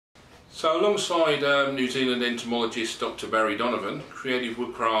So alongside New Zealand entomologist Dr.Barry Donovan, Creative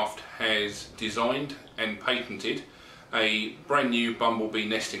Woodcraft has designed and patented a brand new bumblebee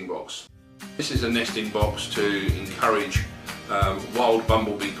nesting box. This is a nesting box to encourage wild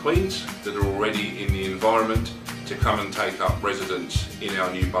bumblebee queens that are already in the environment to come and take up residence in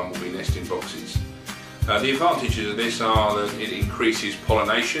our new bumblebee nesting boxes. The advantages of this are that it increases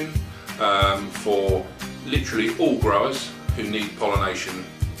pollination for literally all growers who need pollination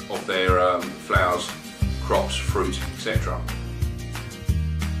of their flowers, crops, fruit, etc.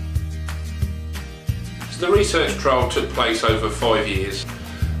 So the research trial took place over 5 years.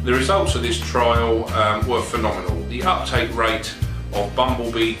 The results of this trial were phenomenal. The uptake rate of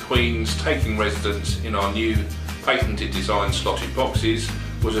bumblebee queens taking residence in our new patented design slotted boxes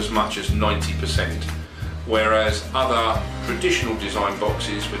was as much as 90%, whereas other traditional design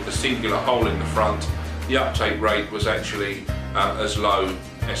boxes with the singular hole in the front, the uptake rate was actually as low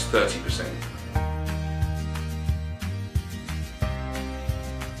as 30%.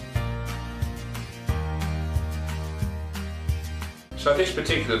 So this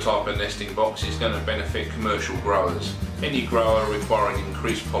particular type of nesting box is going to benefit commercial growers. Any grower requiring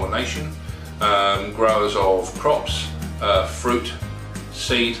increased pollination, growers of crops, fruit,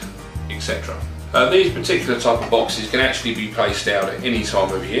 seed, etc. These particular type of boxes can actually be placed out at any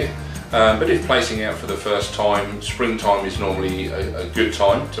time of year. But if placing out for the first time, springtime is normally a good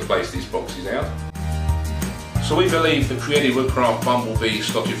time to place these boxes out. So we believe the Creative Woodcraft Bumblebee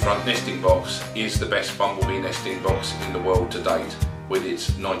Slotted Front Nesting Box is the best bumblebee nesting box in the world to date, with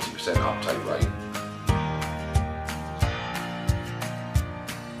its 90% uptake rate.